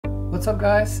What's up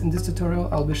guys, in this tutorial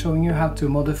I'll be showing you how to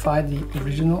modify the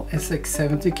original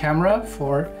SX-70 camera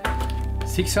for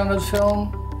 600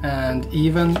 film and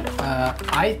even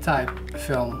I-type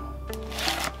film.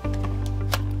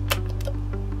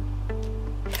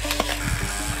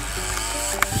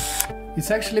 It's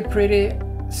actually pretty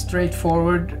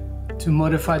straightforward to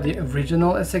modify the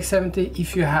original SX-70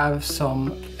 if you have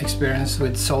some experience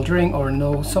with soldering or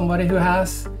know somebody who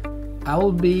has. I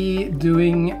will be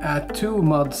doing two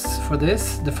mods for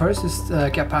this. The first is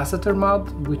the capacitor mod,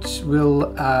 which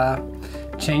will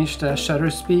change the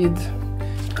shutter speed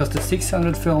because the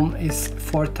 600 film is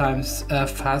 4 times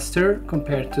faster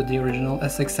compared to the original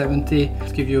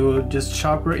SX-70. Give you just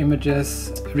sharper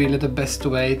images, really the best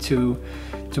way to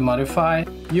modify.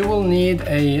 You will need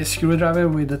a screwdriver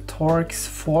with the Torx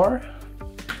 4.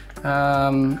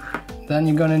 Then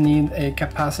you're gonna need a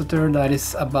capacitor that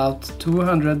is about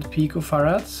 200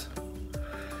 picofarads,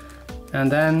 and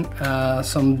then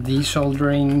some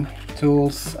desoldering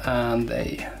tools and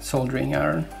a soldering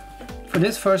iron. For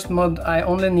this first mod I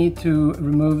only need to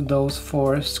remove those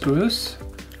 4 screws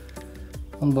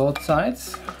on both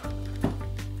sides.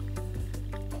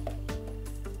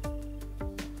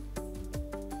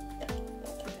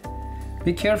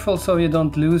 Be careful so you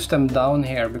don't lose them down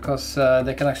here, because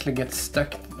they can actually get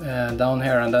stuck down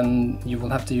here and then you will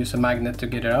have to use a magnet to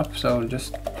get it up, so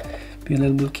just be a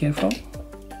little bit careful.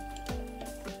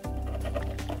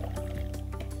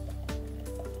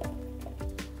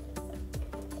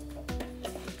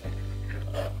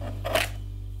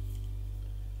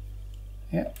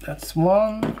 Yeah, that's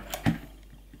one.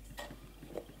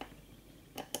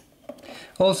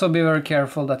 Also be very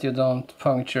careful that you don't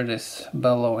puncture this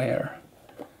bellow here.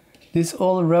 This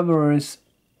old rubber is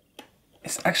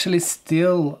actually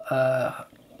still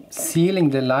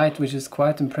sealing the light, which is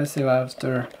quite impressive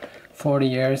after 40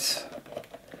 years.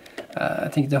 I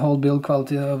think the whole build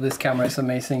quality of this camera is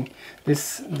amazing.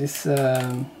 This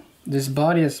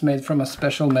body is made from a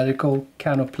special medical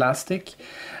kind of plastic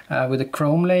with a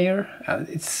chrome layer.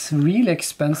 It's really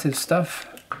expensive stuff.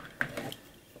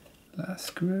 Last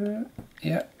screw,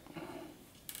 yeah.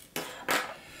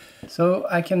 So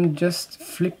I can just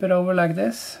flip it over like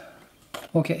this.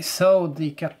 Okay, so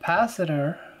the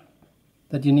capacitor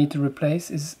that you need to replace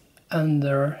is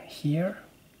under here.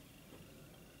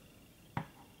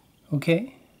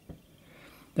 Okay,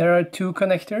 there are 2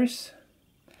 connectors.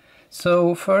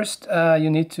 So first you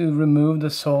need to remove the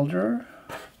solder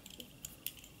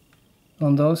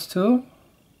on those 2.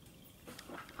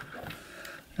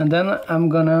 And then I'm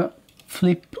gonna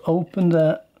flip open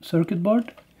the circuit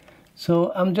board.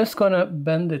 So I'm just gonna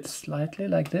bend it slightly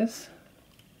like this.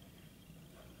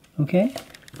 Okay.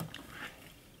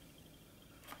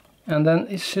 And then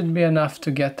it should be enough to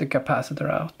get the capacitor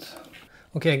out.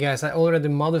 Okay guys, I already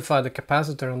modified the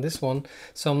capacitor on this one,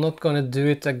 so I'm not gonna do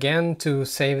it again to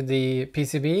save the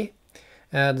PCB,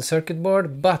 the circuit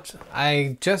board, but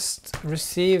I just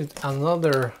received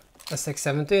another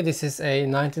SX-70. This is a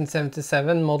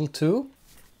 1977 Model 2.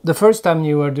 The first time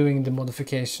you are doing the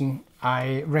modification,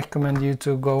 I recommend you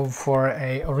to go for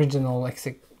a original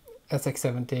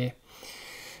SX-70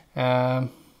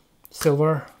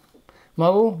 silver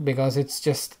model, because it's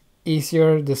just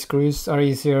easier, the screws are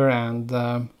easier, and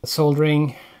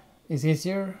soldering is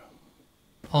easier.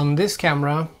 On this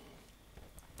camera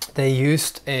they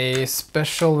used a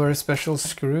very special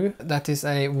screw that is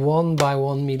a 1 by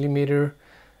 1 millimeter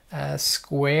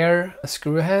square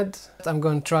screw head. I'm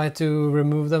going to try to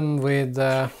remove them with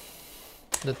the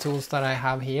tools that I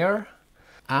have here.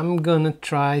 I'm gonna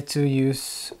try to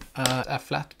use a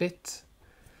flat bit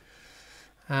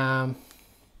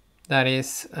that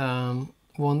is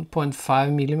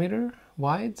 1.5 millimeter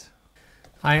wide.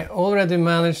 I already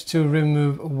managed to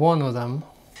remove one of them.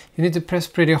 You need to press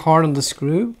pretty hard on the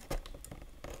screw.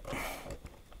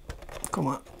 Come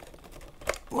on.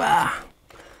 Wow.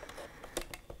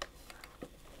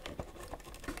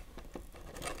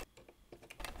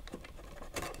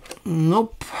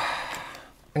 Nope.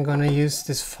 I'm gonna use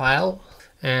this file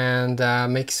and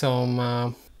make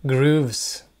some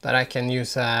grooves that I can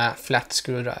use a flat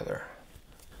screwdriver.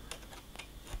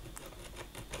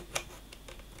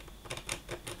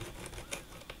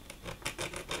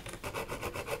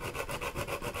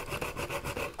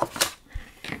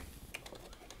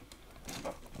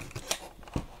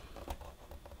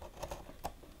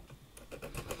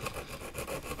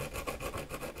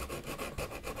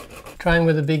 Trying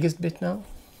with the biggest bit now.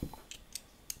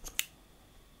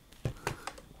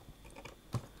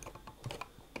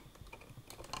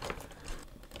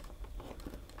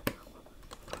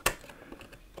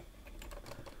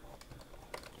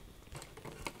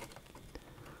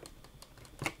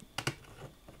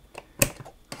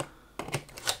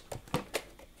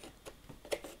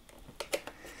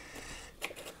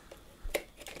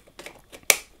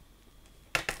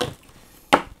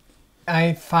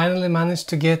 I finally managed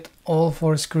to get all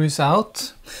 4 screws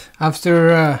out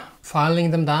after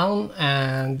filing them down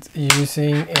and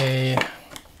using a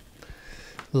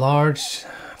large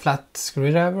flat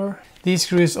screwdriver. These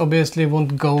screws obviously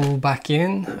won't go back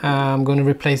in. I'm going to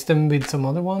replace them with some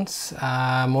other ones.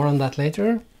 More on that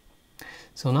later.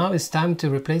 So now it's time to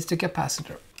replace the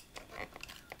capacitor.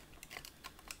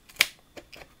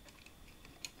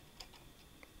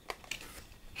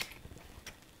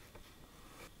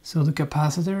 So the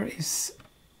capacitor is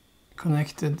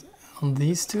connected on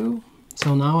these two.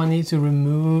 So now I need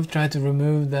to try to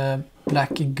remove the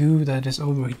black goo that is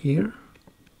over here.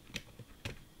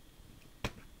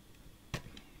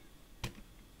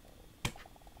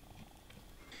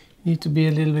 Need to be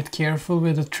a little bit careful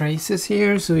with the traces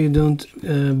here so you don't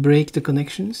break the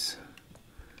connections.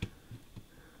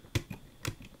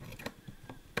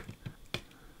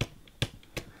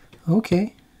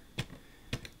 Okay,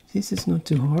 this is not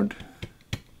too hard.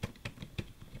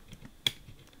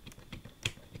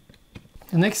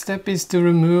 The next step is to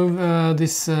remove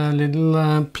this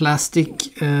little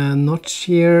plastic notch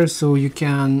here so you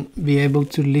can be able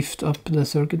to lift up the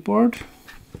circuit board.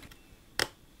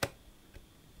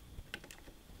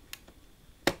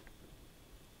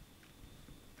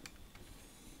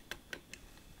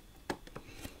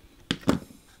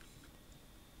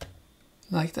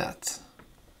 Like that.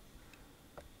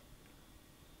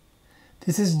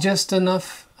 This is just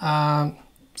enough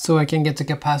so I can get the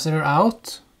capacitor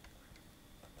out.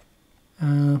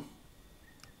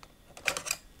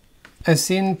 I've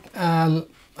seen a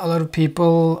lot of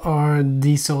people are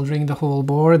desoldering the whole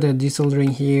board. They're desoldering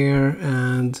here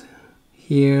and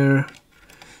here,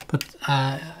 but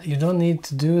you don't need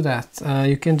to do that.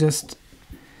 You can just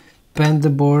bend the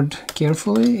board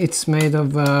carefully. It's made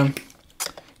of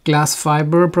glass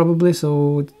fiber probably,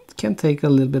 so it can take a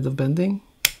little bit of bending.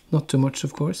 Not too much,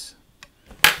 of course.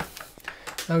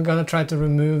 I'm gonna try to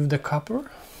remove the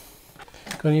copper.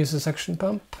 Gonna use a suction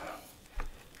pump.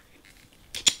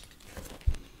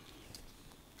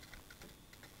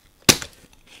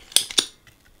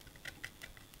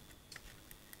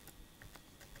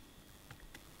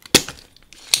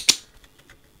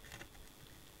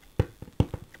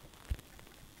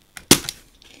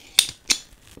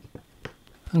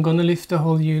 I'm gonna lift the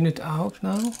whole unit out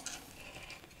now,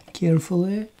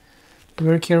 carefully.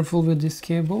 Very careful with this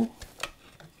cable.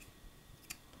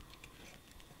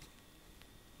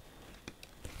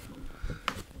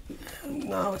 And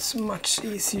now it's much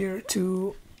easier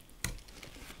to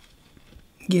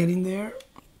get in there.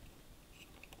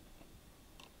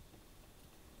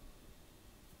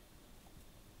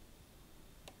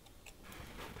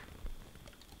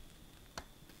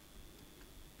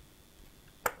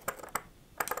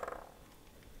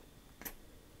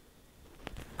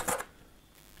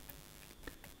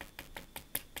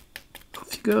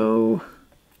 Go.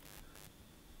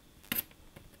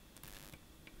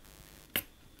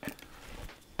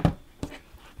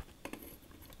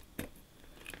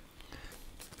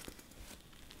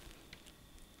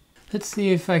 Let's see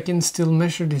if I can still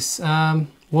measure this.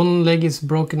 One leg is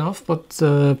broken off, but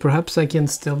perhaps I can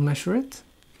still measure it.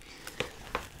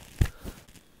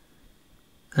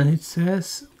 And it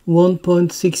says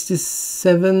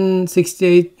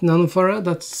 1.6768 nanofarad.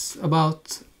 That's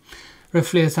about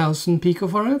roughly 1000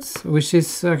 picofarads, which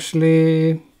is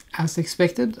actually as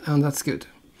expected, and that's good.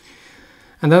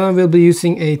 And then I will be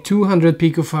using a 200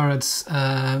 picofarads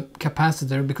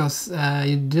capacitor, because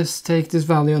you just take this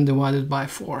value and divide it by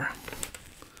 4.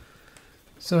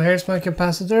 So here's my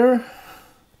capacitor.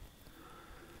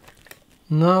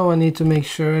 Now I need to make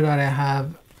sure that I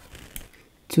have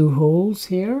 2 holes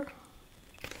here.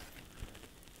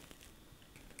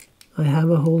 I have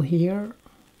a hole here.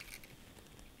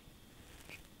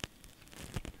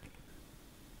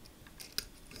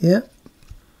 Yeah,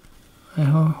 I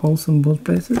have holes in both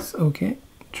places. Okay,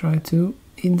 try to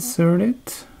insert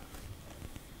it.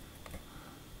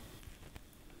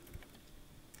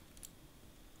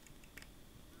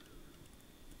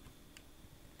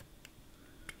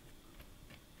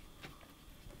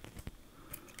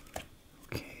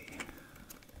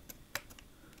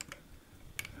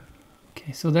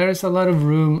 Okay, so there is a lot of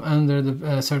room under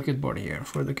the circuit board here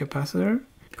for the capacitor.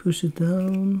 Push it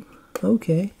down.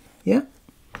 Okay, yeah.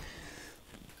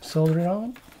 Solder it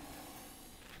on.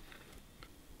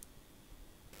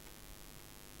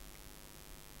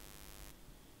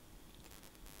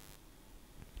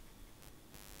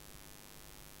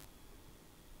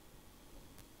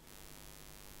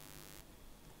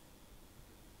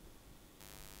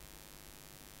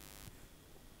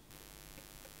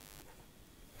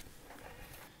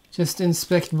 Just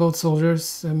inspect both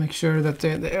soldiers and make sure that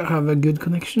they have a good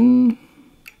connection.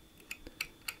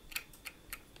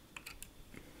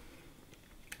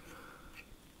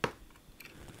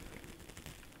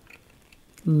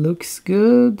 Looks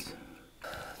good.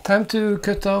 Time to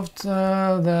cut out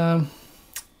the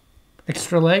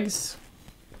extra legs.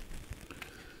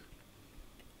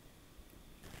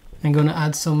 I'm gonna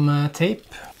add some tape.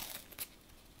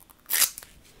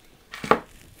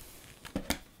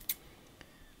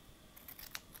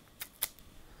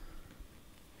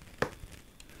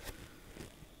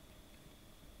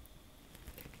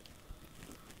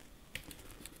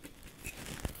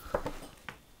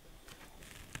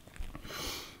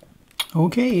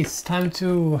 Okay, it's time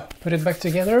to put it back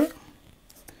together.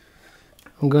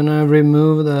 I'm gonna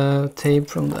remove the tape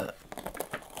from the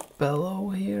bellow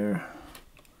here.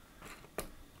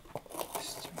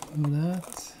 Just remove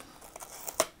that.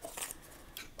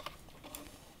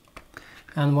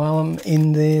 And while I'm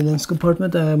in the lens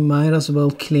compartment, I might as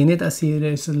well clean it. I see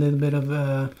there's a little bit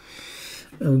of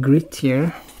grit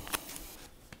here.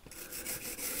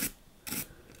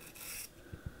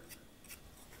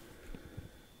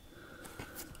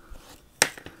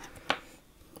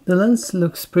 The lens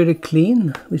looks pretty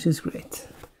clean, which is great.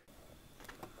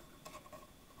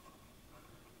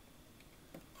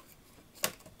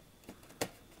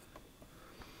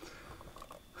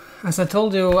 As I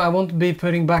told you, I won't be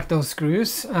putting back those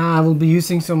screws. I will be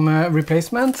using some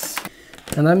replacements.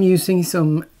 And I'm using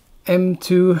some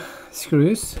M2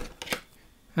 screws.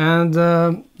 And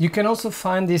you can also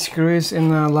find these screws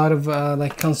in a lot of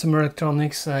like consumer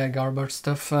electronics, garbage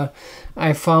stuff.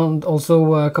 I found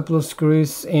also a couple of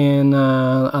screws in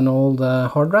an old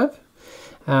hard drive,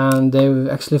 and they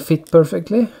actually fit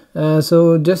perfectly.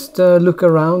 So just look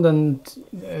around and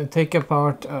take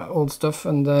apart old stuff,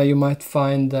 and you might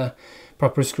find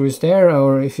proper screws there.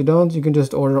 Or if you don't, you can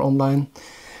just order online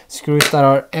screws that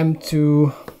are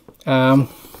M2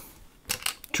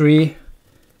 3.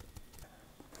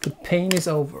 The pain is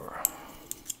over.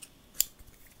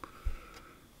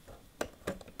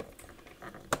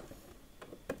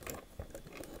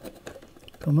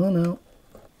 Come on now.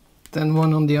 Then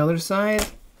one on the other side.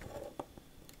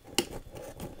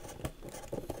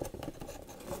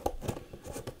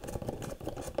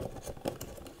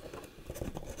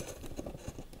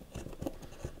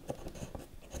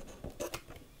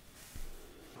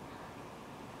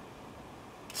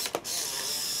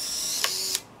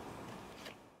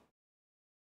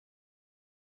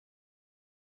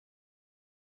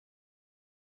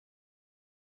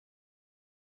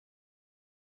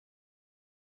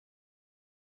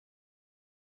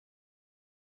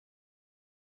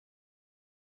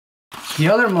 The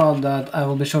other mod that I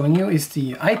will be showing you is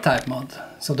the I-type mod.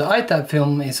 So the I-type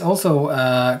film is also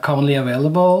commonly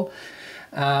available,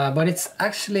 but it's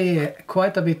actually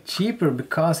quite a bit cheaper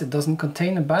because it doesn't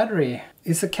contain a battery.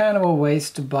 It's a kind of a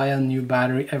waste to buy a new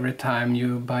battery every time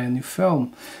you buy a new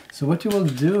film. So what you will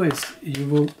do is you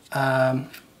will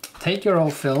take your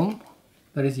old film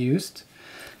that is used,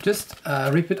 just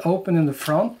rip it open in the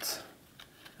front,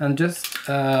 and just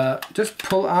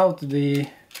pull out the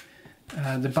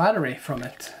battery from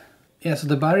it. Yeah, so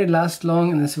the battery lasts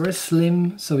long and it's very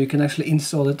slim, so you can actually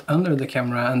install it under the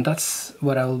camera, and that's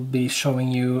what I will be showing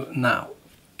you now.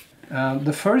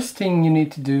 The first thing you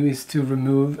need to do is to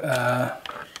remove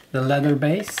the leather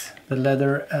base, the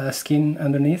leather skin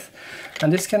underneath,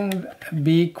 and this can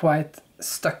be quite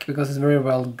stuck because it's very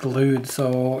well glued,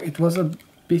 so it was a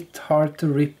bit hard to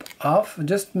rip off.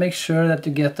 Just make sure that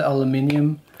you get the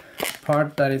aluminium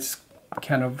part that is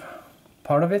kind of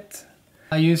part of it.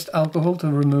 I used alcohol to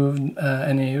remove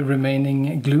any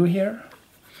remaining glue here.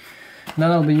 Then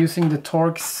I'll be using the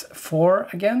Torx 4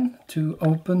 again to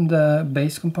open the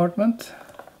base compartment.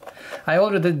 I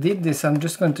already did this, I'm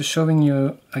just going to showing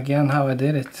you again how I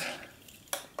did it.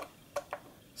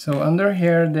 So under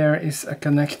here there is a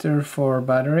connector for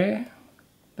battery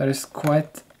that is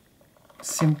quite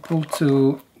simple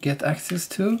to get access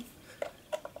to.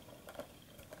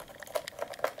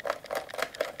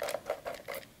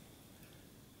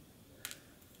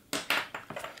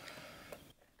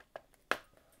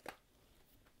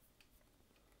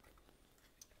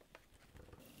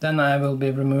 Then I will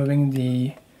be removing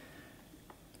the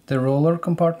roller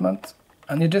compartment,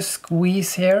 and you just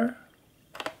squeeze here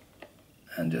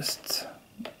and just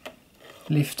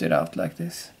lift it out like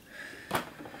this.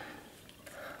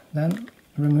 Then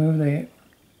remove the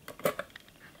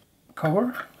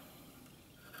cover.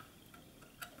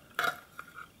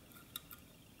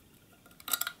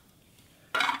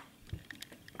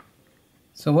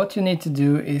 So what you need to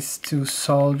do is to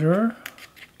solder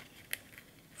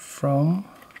from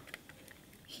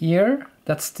here,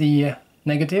 that's the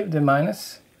negative, the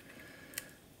minus.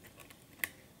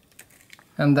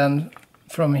 And then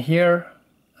from here,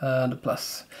 the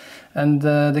plus. And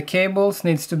the cables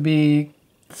needs to be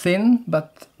thin,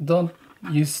 but don't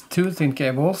use too thin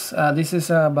cables. This is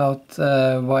about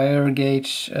wire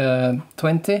gauge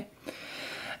 20.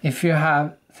 If you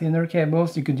have thinner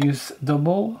cables, you could use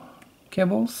double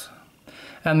cables.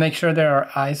 And make sure they are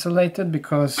isolated,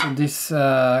 because this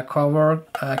cover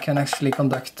can actually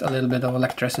conduct a little bit of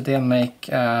electricity and make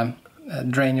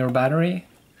drain your battery.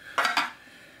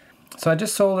 So I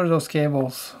just solder those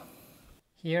cables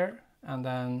here, and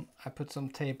then I put some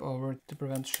tape over to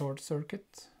prevent short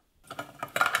circuit.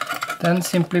 Then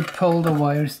simply pull the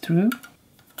wires through.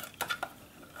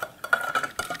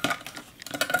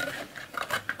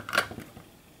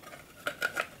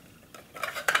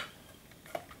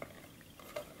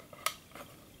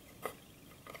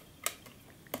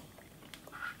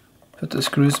 Put the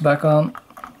screws back on.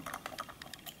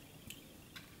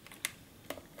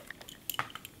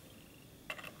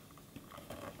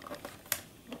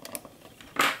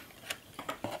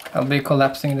 I'll be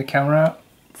collapsing the camera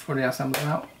for the assembly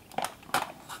now.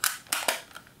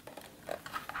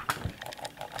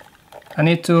 I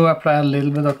need to apply a little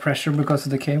bit of pressure because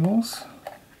of the cables.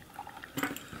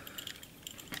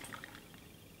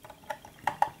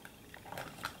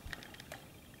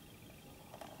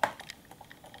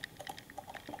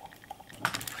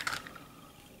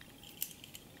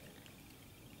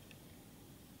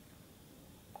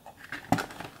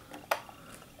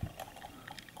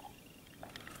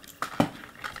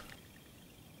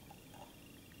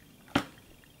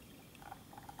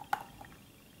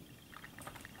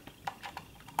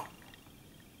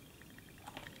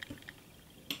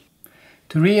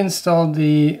 To reinstall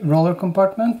the roller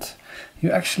compartment,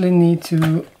 you actually need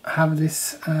to have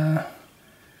this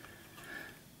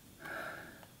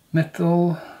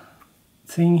metal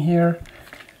thing here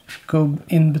go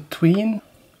in between.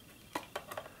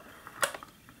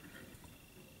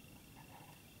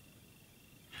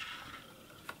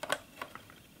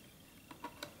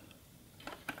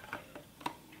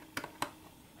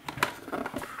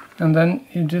 And then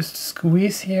you just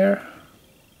squeeze here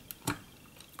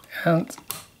and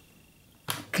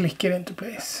click it into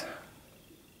place.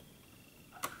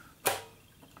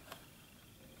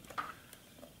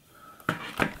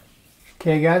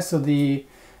 Okay guys, so the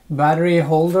battery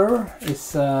holder is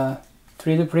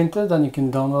 3D printed, and you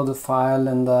can download the file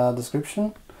in the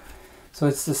description. So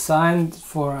it's designed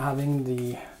for having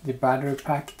the battery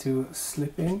pack to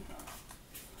slip in.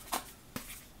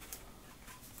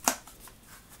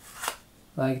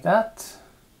 Like that.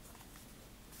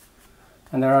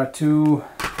 And there are two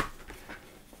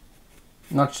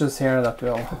notches here that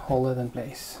will hold it in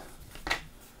place.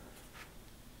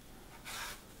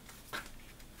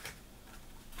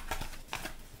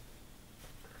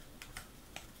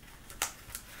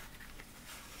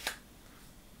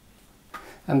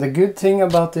 And the good thing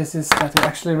about this is that it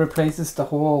actually replaces the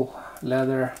whole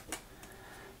leather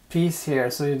piece here,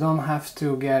 so you don't have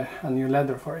to get a new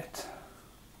leather for it.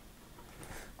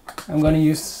 I'm going to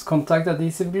use contact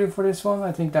adhesive glue for this one.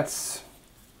 I think that's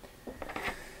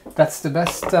the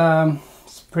best.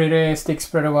 It's sticks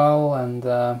pretty well, and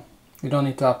you don't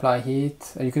need to apply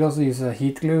heat. You could also use a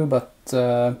heat glue, but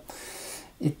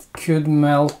it could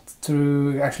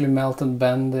actually melt and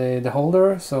bend the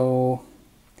holder. So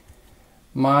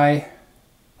my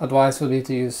advice would be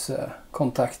to use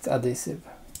contact adhesive.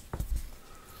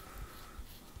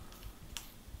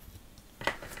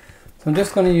 So I'm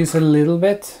just going to use a little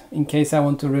bit in case I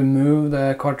want to remove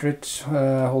the cartridge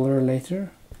holder later.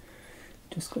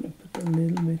 Just going to put a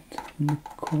little bit in the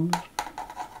corner.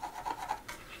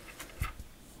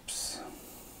 Oops.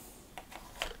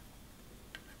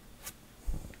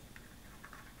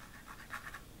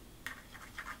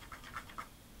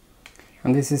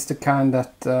 And this is the kind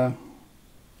that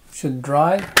should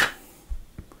dry.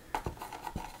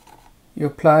 You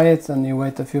apply it and you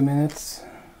wait a few minutes.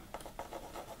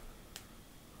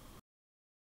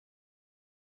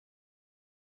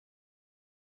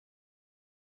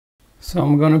 So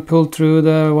I'm gonna pull through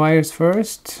the wires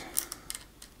first.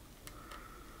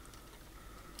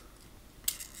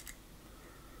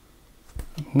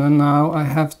 And now I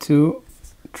have to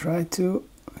try to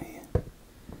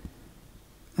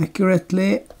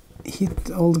accurately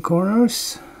hit all the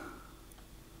corners.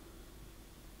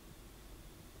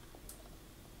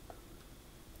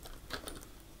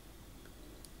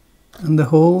 And the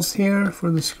holes here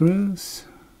for the screws.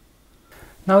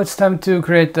 Now it's time to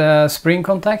create spring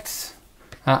contacts.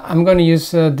 I'm going to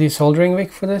use a desoldering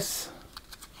wick for this,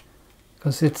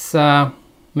 because it's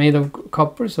made of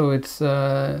copper, so it's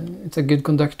a good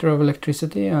conductor of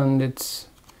electricity, and it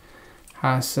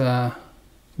has a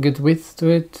good width to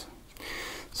it.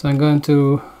 So I'm going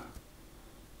to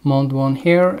mount one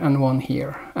here and one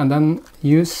here, and then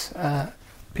use a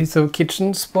piece of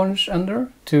kitchen sponge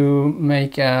under to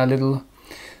make a little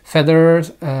feather,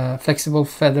 flexible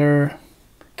feather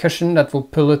cushion that will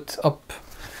pull it up,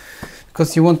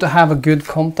 because you want to have a good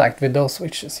contact with those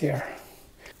switches here.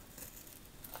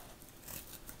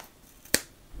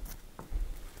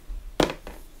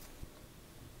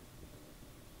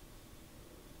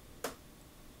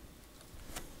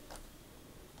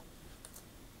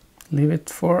 Leave it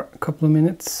for a couple of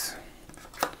minutes.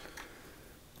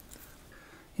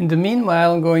 In the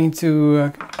meanwhile, I'm going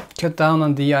to cut down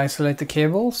and de-isolate the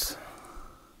cables.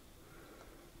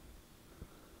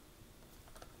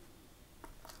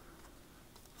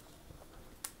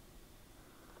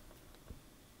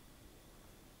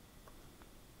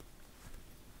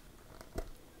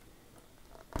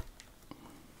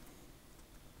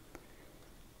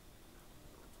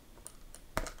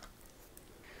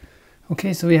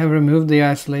 Okay, so we have removed the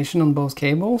isolation on both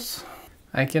cables.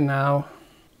 I can now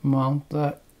mount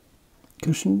the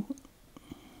cushion.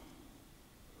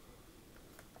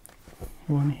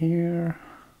 One here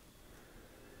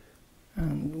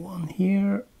and one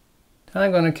here. And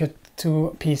I'm gonna cut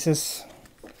 2 pieces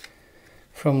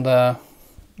from the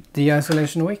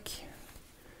de-isolation wick.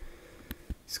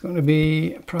 It's gonna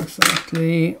be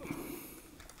approximately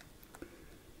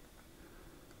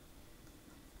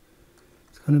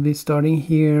going to be starting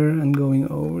here and going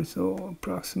over, so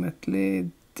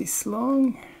approximately this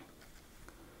long.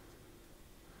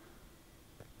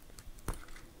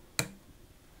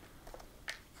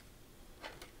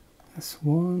 That's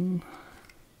 1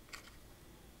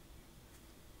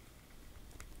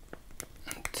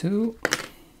 and 2.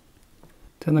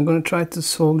 Then I'm going to try to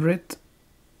solder it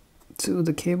to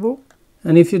the cable.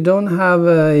 And if you don't have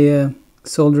a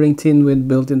soldering tin with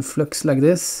built-in flux like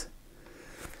this,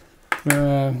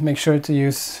 make sure to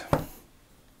use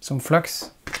some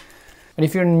flux. But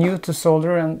if you're new to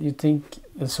solder and you think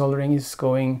the soldering is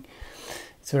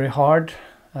it's very hard,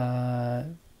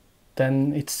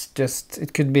 then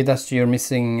it could be that you're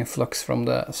missing flux from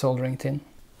the soldering tin.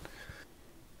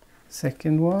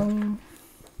 Second one.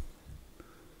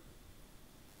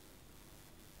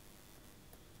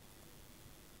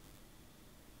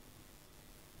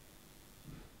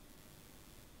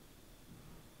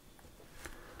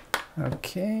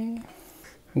 Okay,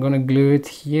 I'm gonna glue it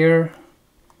here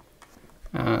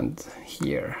and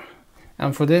here.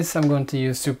 And for this I'm going to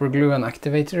use super glue and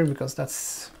activator, because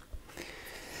that's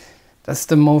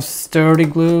the most sturdy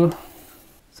glue.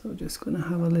 So just gonna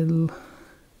have a little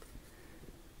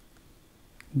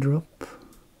drop.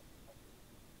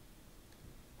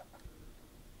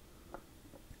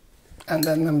 And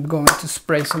then I'm going to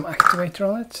spray some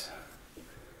activator on it.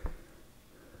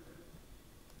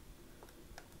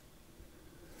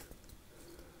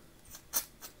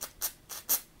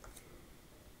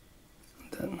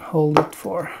 Then hold it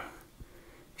for a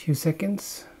few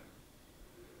seconds,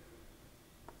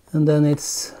 and then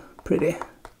it's pretty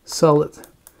solid.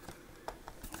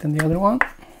 And the other one.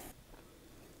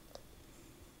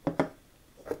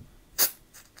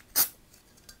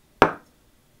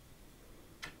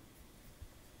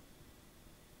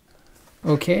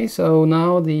 Okay, so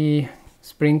now the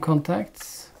spring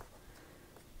contacts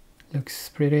looks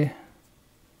pretty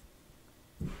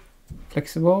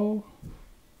flexible.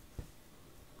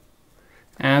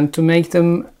 And to make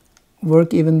them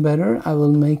work even better, I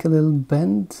will make a little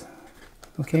bend.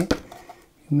 Okay,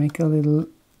 you make a little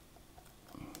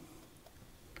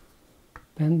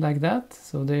bend like that,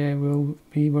 so they will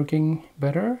be working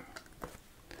better.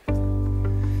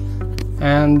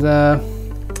 And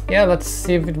yeah, let's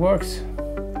see if it works.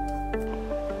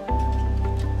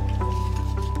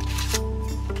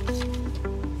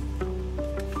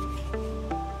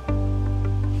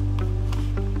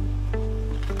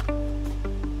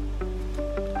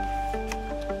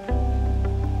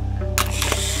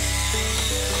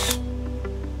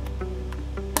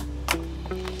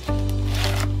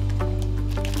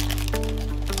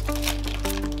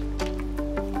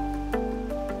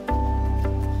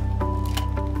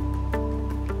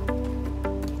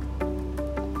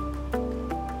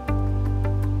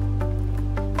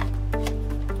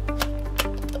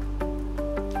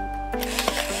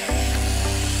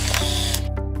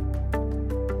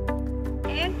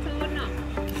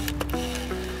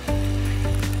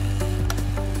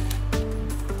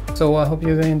 So I hope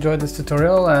you enjoyed this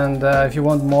tutorial, and if you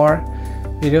want more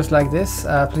videos like this,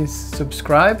 please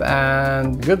subscribe,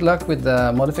 and good luck with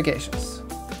the modifications.